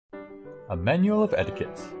A Manual of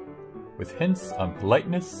Etiquette, with hints on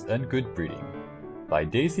politeness and good breeding, by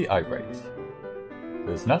Daisy Eyebright.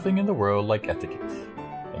 There's nothing in the world like etiquette,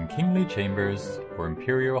 in kingly chambers or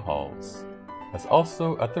imperial halls, as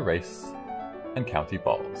also at the race and county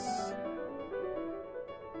balls.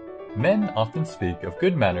 Men often speak of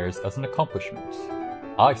good manners as an accomplishment.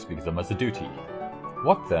 I speak of them as a duty.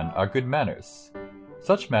 What then are good manners?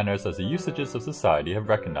 Such manners as the usages of society have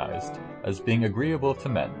recognized as being agreeable to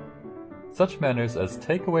men. Such manners as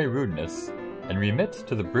take away rudeness and remit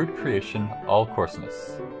to the brute creation all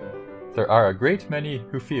coarseness. There are a great many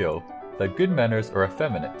who feel that good manners are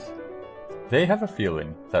effeminate. They have a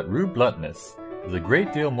feeling that rude bluntness is a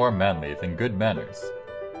great deal more manly than good manners.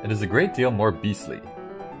 It is a great deal more beastly.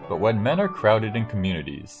 But when men are crowded in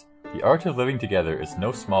communities, the art of living together is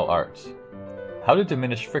no small art. How to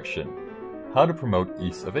diminish friction, how to promote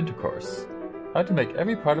ease of intercourse, how to make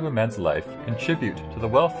every part of a man's life contribute to the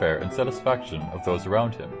welfare and satisfaction of those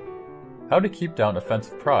around him, how to keep down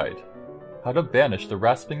offensive pride, how to banish the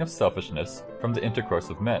rasping of selfishness from the intercourse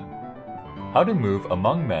of men, how to move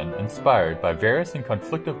among men inspired by various and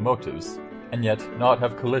conflictive motives and yet not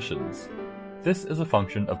have collisions. This is a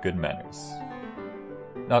function of good manners.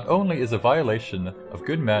 Not only is a violation of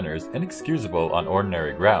good manners inexcusable on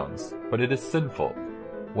ordinary grounds, but it is sinful.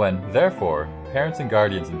 When, therefore, parents and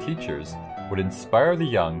guardians and teachers would inspire the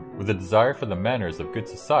young with a desire for the manners of good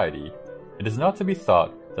society, it is not to be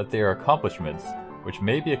thought that they are accomplishments which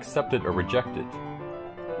may be accepted or rejected.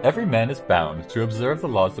 Every man is bound to observe the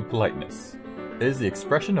laws of politeness. It is the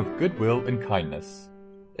expression of goodwill and kindness.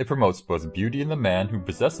 It promotes both beauty in the man who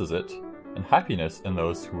possesses it, and happiness in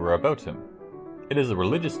those who are about him. It is a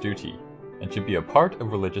religious duty, and should be a part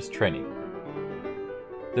of religious training.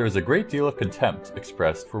 There is a great deal of contempt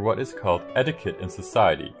expressed for what is called etiquette in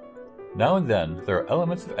society. Now and then there are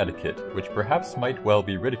elements of etiquette which perhaps might well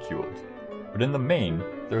be ridiculed, but in the main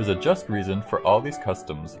there is a just reason for all these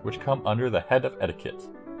customs which come under the head of etiquette.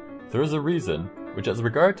 There is a reason which has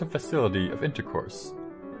regard to facility of intercourse.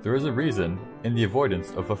 There is a reason in the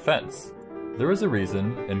avoidance of offense. There is a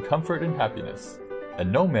reason in comfort and happiness.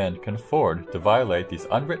 And no man can afford to violate these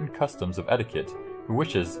unwritten customs of etiquette who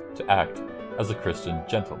wishes to act as a Christian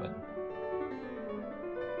gentleman.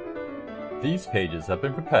 These pages have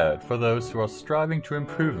been prepared for those who are striving to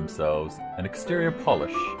improve themselves in exterior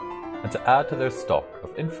polish and to add to their stock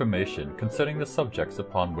of information concerning the subjects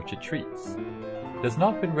upon which it treats. It has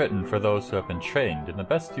not been written for those who have been trained in the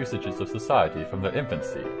best usages of society from their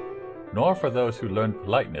infancy, nor for those who learned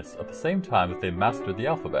politeness at the same time that they mastered the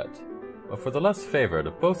alphabet, but for the less favored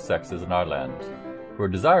of both sexes in our land, who are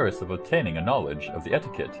desirous of obtaining a knowledge of the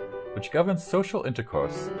etiquette which governs social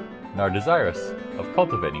intercourse, and are desirous of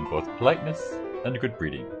cultivating both politeness and good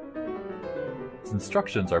breeding. Its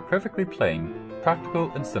instructions are perfectly plain,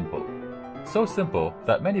 practical, and simple, so simple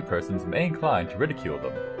that many persons may incline to ridicule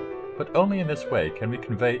them, but only in this way can we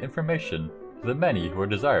convey information to the many who are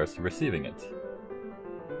desirous of receiving it.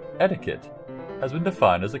 Etiquette has been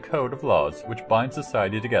defined as a code of laws which bind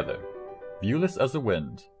society together, viewless as the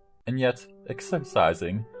wind, and yet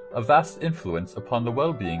exercising a vast influence upon the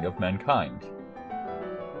well-being of mankind.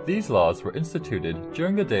 These laws were instituted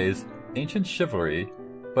during the days of ancient chivalry,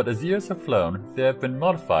 but as years have flown, they have been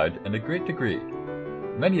modified in a great degree,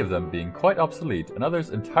 many of them being quite obsolete and others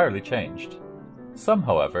entirely changed. Some,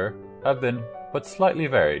 however, have been but slightly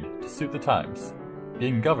varied to suit the times,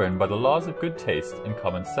 being governed by the laws of good taste and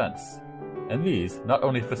common sense, and these not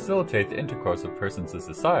only facilitate the intercourse of persons in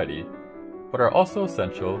society, but are also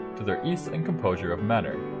essential to their ease and composure of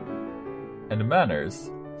manner. And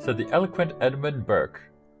manners, said the eloquent Edmund Burke,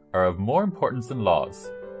 are of more importance than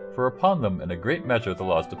laws, for upon them in a great measure the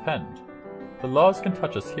laws depend. The laws can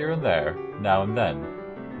touch us here and there, now and then.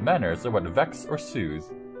 Manners are what vex or soothe,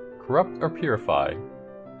 corrupt or purify,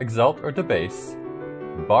 exalt or debase,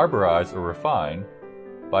 barbarize or refine,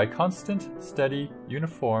 by constant, steady,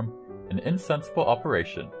 uniform, and insensible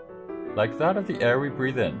operation, like that of the air we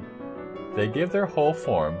breathe in. They give their whole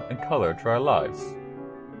form and color to our lives.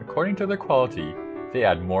 According to their quality, they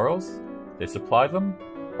add morals, they supply them,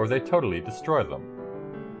 or they totally destroy them.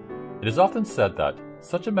 It is often said that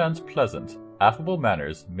such a man's pleasant, affable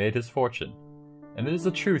manners made his fortune, and it is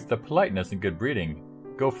a truth that politeness and good breeding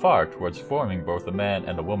go far towards forming both a man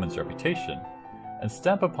and a woman's reputation, and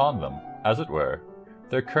stamp upon them, as it were,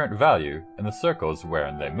 their current value in the circles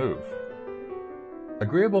wherein they move.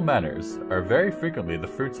 Agreeable manners are very frequently the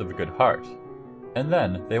fruits of a good heart, and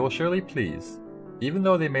then they will surely please, even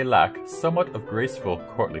though they may lack somewhat of graceful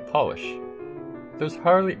courtly polish. There's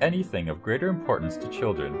hardly anything of greater importance to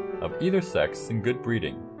children of either sex than good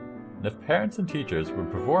breeding, and if parents and teachers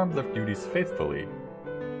would perform their duties faithfully,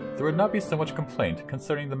 there would not be so much complaint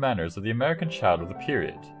concerning the manners of the American child of the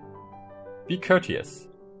period. Be courteous.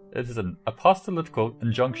 It is an apostolical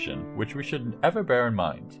injunction which we should ever bear in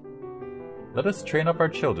mind. Let us train up our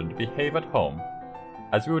children to behave at home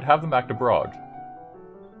as we would have them act abroad.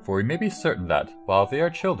 For we may be certain that, while they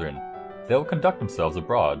are children, they will conduct themselves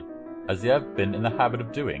abroad as they have been in the habit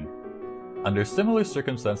of doing, under similar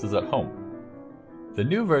circumstances at home. The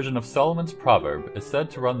new version of Solomon's proverb is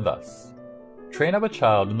said to run thus: "Train up a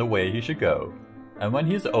child in the way he should go, and when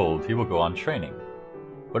he is old he will go on training."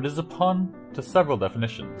 But it is upon to several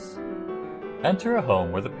definitions. Enter a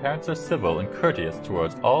home where the parents are civil and courteous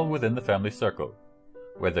towards all within the family circle,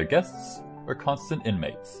 whether guests or constant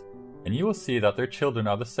inmates, and you will see that their children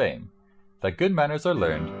are the same, that good manners are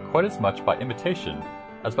learned quite as much by imitation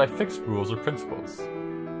as by fixed rules or principles.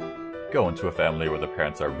 Go into a family where the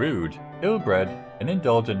parents are rude, ill-bred, and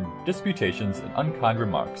indulge in disputations and unkind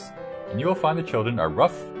remarks, and you will find the children are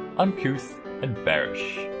rough, uncouth, and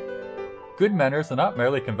bearish. Good manners are not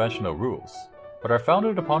merely conventional rules, but are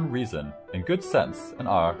founded upon reason and good sense, and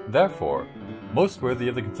are, therefore, most worthy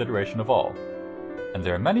of the consideration of all. And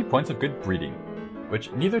there are many points of good breeding,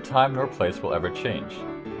 which neither time nor place will ever change,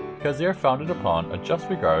 because they are founded upon a just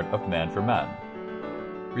regard of man for man.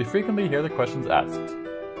 We frequently hear the questions asked,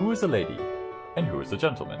 who is a lady, and who is a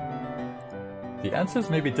gentleman? The answers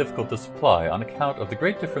may be difficult to supply on account of the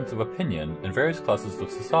great difference of opinion in various classes of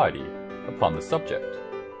society upon the subject.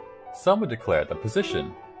 Some would declare that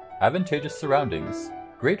position, advantageous surroundings,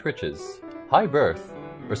 great riches, high birth,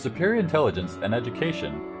 or superior intelligence and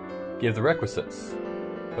education give the requisites.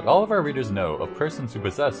 But all of our readers know of persons who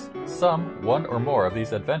possess some one or more of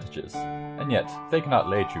these advantages, and yet they cannot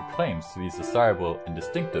lay true claims to these desirable and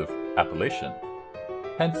distinctive appellation.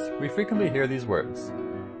 Hence, we frequently hear these words,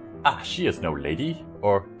 "Ah, she is no lady,"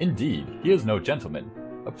 or "Indeed, he is no gentleman,"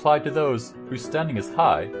 applied to those whose standing is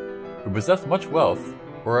high, who possess much wealth,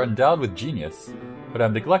 or are endowed with genius, but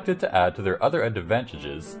have neglected to add to their other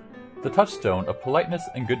advantages the touchstone of politeness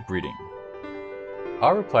and good breeding.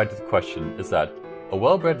 Our reply to the question is that a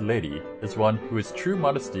well-bred lady is one who has true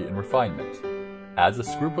modesty and refinement, adds a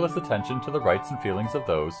scrupulous attention to the rights and feelings of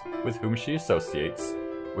those with whom she associates,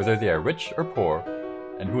 whether they are rich or poor,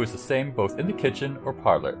 and who is the same both in the kitchen or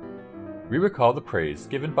parlor. We recall the praise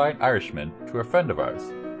given by an Irishman to a friend of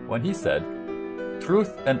ours, when he said,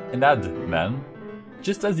 "Truth and inad, man,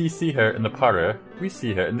 just as ye see her in the parlor, we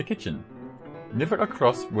see her in the kitchen. Never a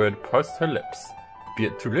cross word parsed her lips, be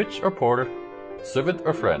it to rich or poor, servant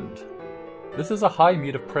or friend." This is a high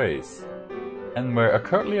meed of praise, and where a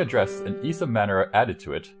courtly address and ease of manner are added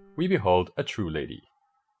to it, we behold a true lady.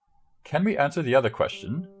 Can we answer the other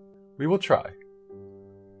question? We will try.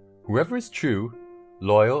 Whoever is true,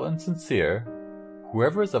 loyal and sincere,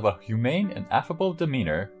 whoever is of a humane and affable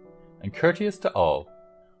demeanor, and courteous to all,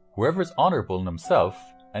 whoever is honorable in himself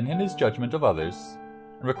and in his judgment of others,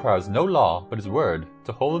 and requires no law but his word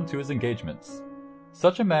to hold him to his engagements,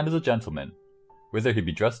 such a man is a gentleman, whether he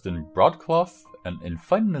be dressed in broadcloth and in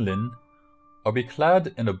fine linen, or be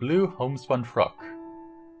clad in a blue homespun frock,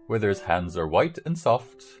 whether his hands are white and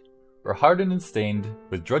soft, or hardened and stained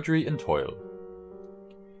with drudgery and toil.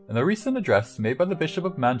 In a recent address made by the Bishop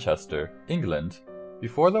of Manchester, England,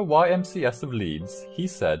 before the YMCS of Leeds, he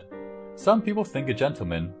said, "Some people think a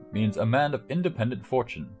gentleman means a man of independent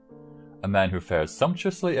fortune, a man who fares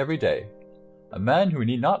sumptuously every day, a man who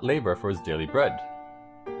need not labor for his daily bread.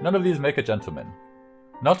 None of these make a gentleman.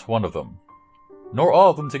 Not one of them. Nor all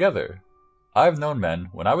of them together. I have known men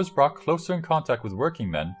when I was brought closer in contact with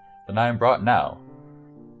working men than I am brought now.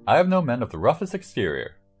 I have known men of the roughest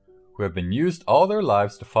exterior, who have been used all their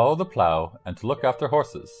lives to follow the plough and to look after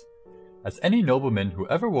horses, as any nobleman who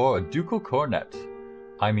ever wore a ducal coronet.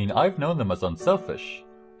 I mean, I've known them as unselfish,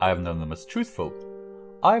 I have known them as truthful,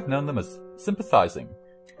 I have known them as sympathizing,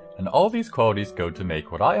 and all these qualities go to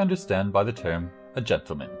make what I understand by the term a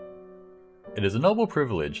gentleman. It is a noble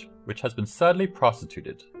privilege which has been sadly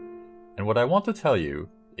prostituted, and what I want to tell you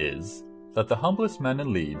is that the humblest man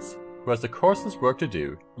in Leeds, who has the coarsest work to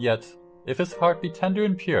do, yet, if his heart be tender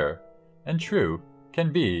and pure, and true,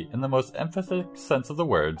 can be, in the most emphatic sense of the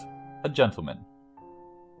word, a gentleman.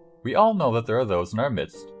 We all know that there are those in our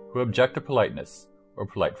midst who object to politeness, or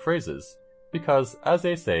polite phrases, because, as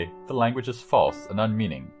they say, the language is false and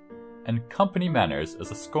unmeaning, and company manners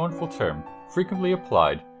is a scornful term frequently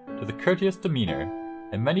applied to the courteous demeanor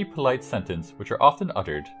and many polite sentences which are often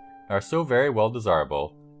uttered and are so very well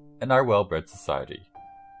desirable in our well-bred society.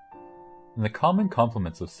 In the common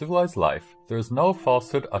compliments of civilized life there is no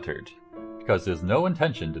falsehood uttered, because there is no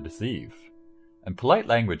intention to deceive, and polite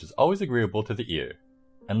language is always agreeable to the ear,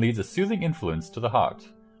 and leads a soothing influence to the heart,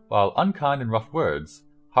 while unkind and rough words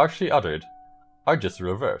harshly uttered, are just the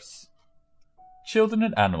reverse. Children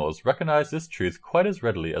and animals recognize this truth quite as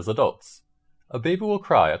readily as adults. A baby will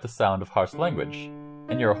cry at the sound of harsh language,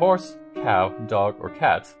 and your horse, cow, dog, or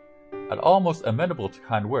cat at all most amenable to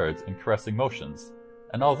kind words and caressing motions,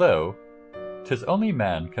 and although 'tis only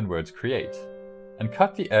man can words create, and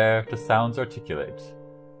cut the air to sounds articulate,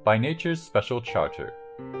 by nature's special charter.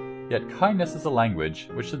 Yet kindness is a language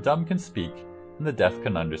which the dumb can speak and the deaf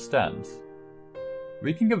can understand.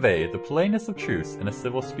 We can convey the plainness of truth in a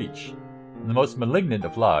civil speech, and the most malignant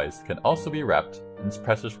of lies can also be wrapped in its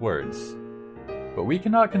precious words. But we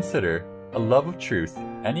cannot consider a love of truth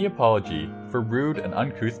any apology for rude and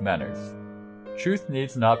uncouth manners. Truth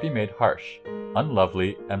needs not be made harsh,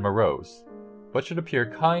 unlovely, and morose, but should appear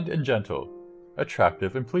kind and gentle,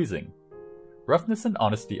 attractive and pleasing. Roughness and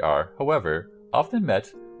honesty are, however, often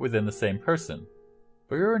met within the same person,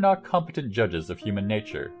 but we are not competent judges of human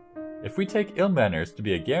nature. If we take ill manners to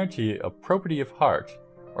be a guarantee of probity of heart,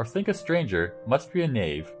 or think a stranger must be a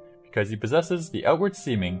knave because he possesses the outward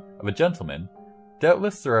seeming of a gentleman,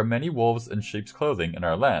 doubtless there are many wolves in sheep's clothing in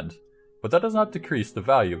our land, but that does not decrease the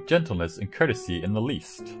value of gentleness and courtesy in the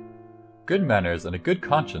least. Good manners and a good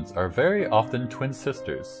conscience are very often twin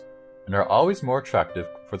sisters, and are always more attractive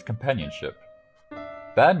for the companionship.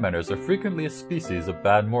 Bad manners are frequently a species of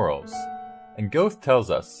bad morals, and Goethe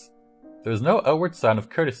tells us, "There is no outward sign of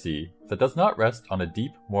courtesy that does not rest on a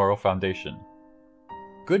deep moral foundation."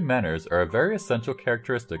 Good manners are a very essential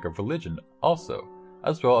characteristic of religion also,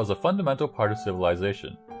 as well as a fundamental part of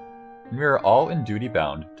civilization, and we are all in duty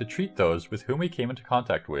bound to treat those with whom we came into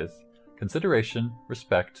contact with consideration,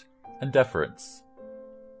 respect, and deference.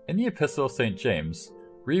 In the Epistle of St. James,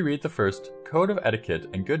 we read the first code of etiquette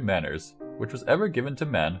and good manners which was ever given to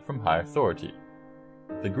men from high authority.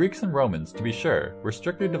 The Greeks and Romans, to be sure, were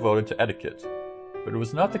strictly devoted to etiquette, but it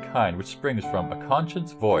was not the kind which springs from a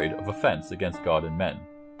conscience void of offense against God and men.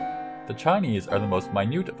 The Chinese are the most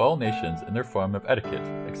minute of all nations in their form of etiquette,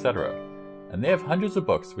 etc., and they have hundreds of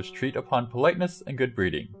books which treat upon politeness and good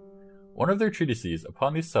breeding. One of their treatises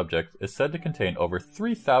upon these subjects is said to contain over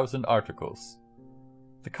 3,000 articles.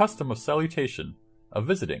 The custom of salutation, of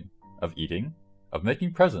visiting, of eating, of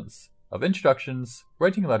making presents, of introductions,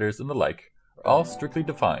 writing letters, and the like are all strictly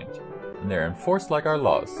defined, and they are enforced like our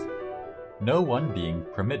laws, no one being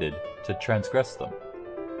permitted to transgress them.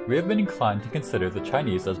 We have been inclined to consider the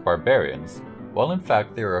Chinese as barbarians, while in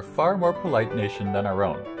fact they are a far more polite nation than our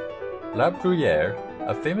own. La Bruyère,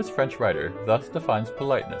 a famous French writer, thus defines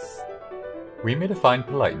politeness. We may define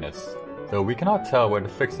politeness, though we cannot tell where to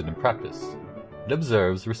fix it in practice. It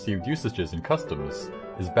observes received usages and customs,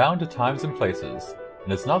 is bound to times and places,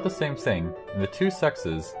 and is not the same thing in the two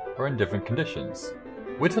sexes or in different conditions.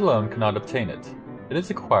 Wit alone cannot obtain it. It is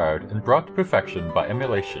acquired and brought to perfection by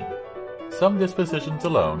emulation. Some dispositions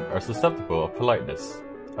alone are susceptible of politeness,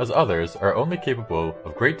 as others are only capable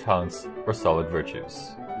of great talents or solid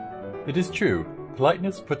virtues. It is true,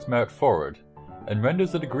 politeness puts merit forward, and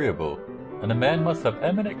renders it agreeable, and a man must have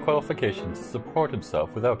eminent qualifications to support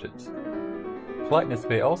himself without it. Politeness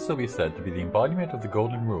may also be said to be the embodiment of the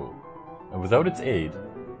Golden Rule, and without its aid,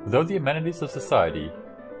 without the amenities of society,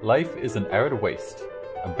 life is an arid waste,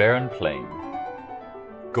 a barren plain.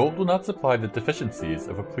 Gold will not supply the deficiencies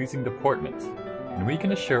of a pleasing deportment, and we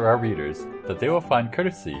can assure our readers that they will find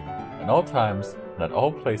courtesy, in all times and at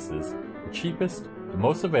all places, the cheapest and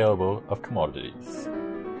most available of commodities.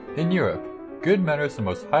 In Europe, good manners are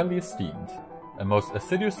most highly esteemed, and most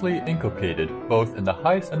assiduously inculcated both in the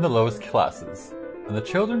highest and the lowest classes, and the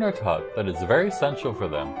children are taught that it is very essential for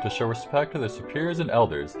them to show respect to their superiors and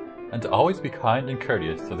elders, and to always be kind and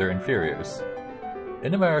courteous to their inferiors.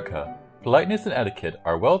 In America, politeness and etiquette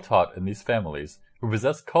are well taught in these families who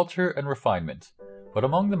possess culture and refinement, but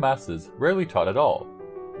among the masses rarely taught at all.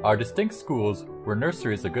 Our distinct schools were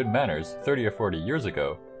nurseries of good manners 30 or 40 years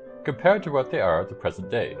ago, compared to what they are at the present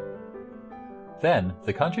day. Then,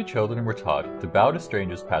 the country children were taught to bow to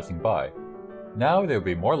strangers passing by. Now they would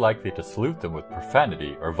be more likely to salute them with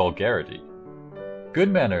profanity or vulgarity. Good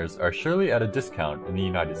manners are surely at a discount in the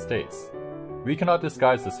United States. We cannot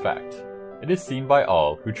disguise this fact. It is seen by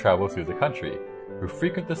all who travel through the country, who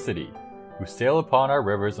frequent the city, who sail upon our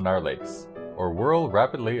rivers and our lakes, or whirl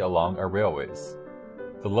rapidly along our railways.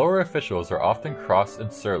 The lower officials are often cross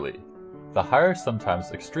and surly, the higher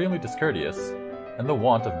sometimes extremely discourteous, and the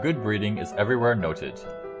want of good breeding is everywhere noted.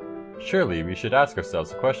 Surely we should ask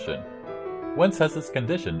ourselves the question, whence has this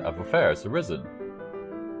condition of affairs arisen?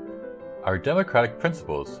 Our democratic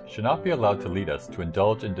principles should not be allowed to lead us to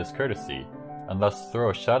indulge in discourtesy, and thus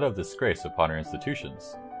throw a shadow of disgrace upon our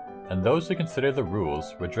institutions, and those who consider the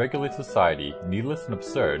rules which regulate society needless and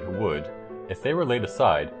absurd would, if they were laid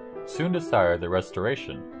aside, soon desire their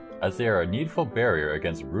restoration, as they are a needful barrier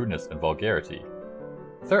against rudeness and vulgarity.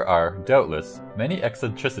 There are, doubtless, many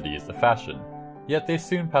eccentricities of fashion, yet they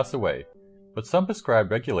soon pass away, but some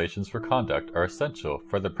prescribed regulations for conduct are essential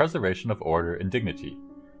for the preservation of order and dignity.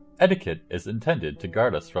 Etiquette is intended to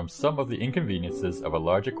guard us from some of the inconveniences of a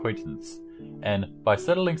large acquaintance, and by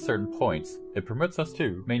settling certain points, it permits us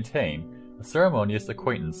to maintain a ceremonious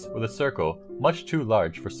acquaintance with a circle much too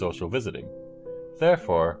large for social visiting.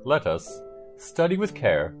 Therefore, let us study with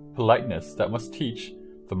care politeness that must teach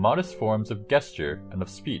the modest forms of gesture and of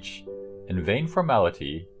speech, in vain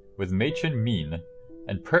formality, with matron mien,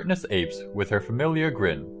 and pertness apes with her familiar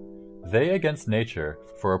grin. They against nature,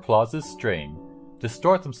 for applause's strain,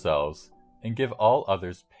 distort themselves, and give all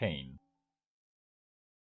others pain.